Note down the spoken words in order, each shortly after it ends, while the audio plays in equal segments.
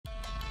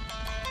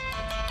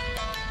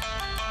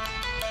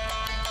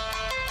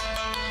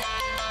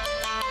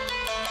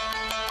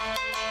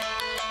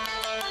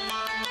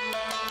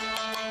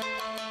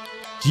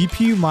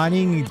GPU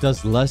mining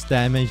does less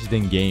damage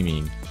than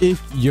gaming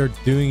if you're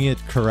doing it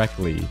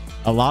correctly.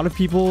 A lot of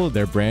people,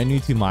 they're brand new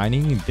to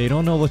mining. They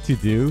don't know what to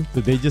do.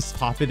 So they just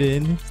pop it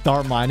in,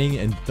 start mining,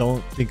 and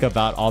don't think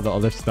about all the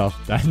other stuff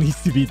that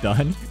needs to be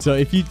done. So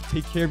if you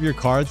take care of your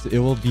cards, it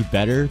will be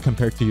better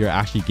compared to your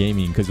actually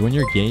gaming. Because when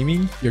you're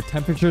gaming, your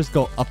temperatures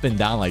go up and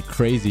down like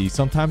crazy.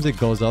 Sometimes it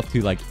goes up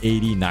to like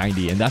 80,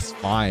 90, and that's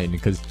fine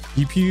because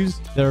GPUs,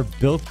 they're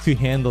built to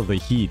handle the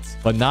heat,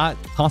 but not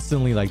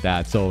constantly like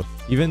that. So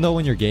even though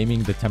when you're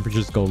gaming, the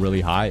temperatures go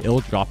really high, it'll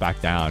drop back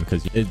down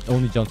because it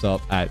only jumps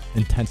up at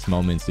intense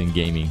moments in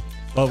gaming.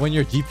 But when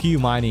you're GPU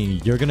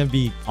mining, you're going to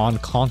be on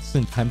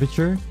constant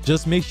temperature.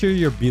 Just make sure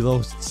you're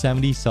below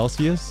 70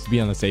 Celsius. Be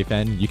on the safe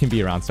end. You can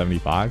be around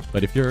 75.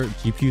 But if your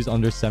GPU is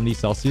under 70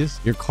 Celsius,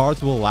 your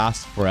cards will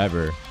last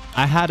forever.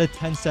 I had a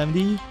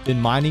 1070,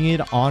 been mining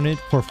it on it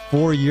for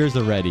 4 years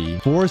already.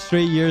 4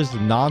 straight years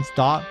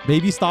non-stop.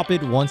 Maybe stop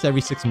it once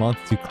every 6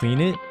 months to clean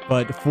it.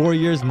 But 4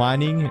 years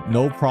mining,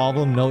 no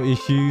problem, no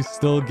issues.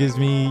 Still gives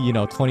me,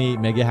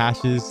 28 mega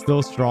hashes,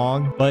 still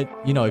strong. But,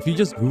 if you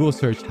just Google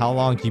search how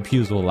long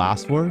GPUs will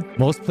last for,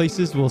 most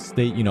places will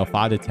state,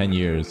 5 to 10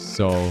 years.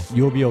 So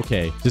you'll be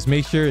okay. Just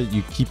make sure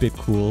you keep it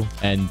cool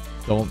and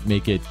don't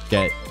make it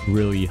get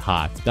really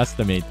hot. That's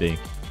the main thing.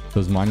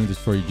 Does mining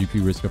destroy your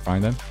GPU risk of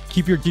frying them?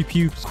 Keep your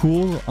GPU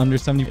cool under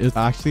 70. It's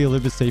actually a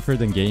little bit safer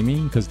than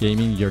gaming because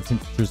gaming, your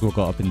temperatures will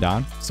go up and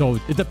down. So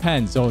it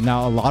depends. So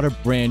now a lot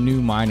of brand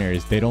new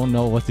miners, they don't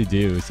know what to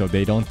do. So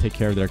they don't take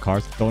care of their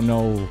cards, don't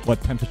know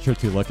what temperature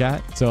to look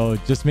at. So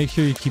just make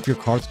sure you keep your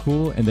cards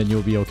cool and then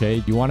you'll be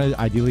okay. You want to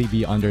ideally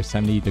be under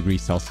 70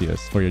 degrees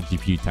Celsius for your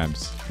GPU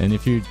temps. And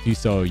if you do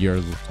so,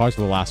 your cards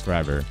will last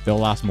forever. They'll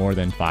last more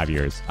than 5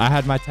 years. I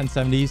had my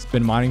 1070s,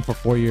 been mining for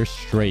 4 years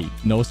straight.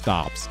 No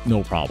stops,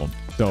 no problem.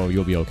 So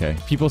you'll be okay.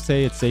 People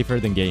say it's safer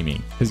than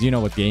gaming because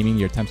with gaming,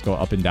 your temps go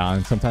up and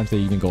down. Sometimes they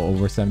even go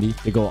over 70.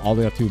 They go all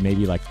the way up to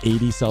maybe like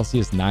 80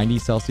 Celsius, 90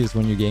 Celsius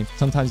when you game.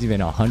 Sometimes even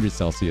 100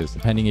 Celsius,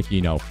 depending if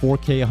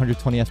 4K,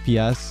 120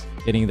 FPS,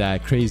 getting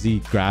that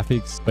crazy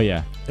graphics. But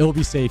yeah, it'll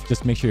be safe.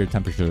 Just make sure your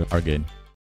temperatures are good.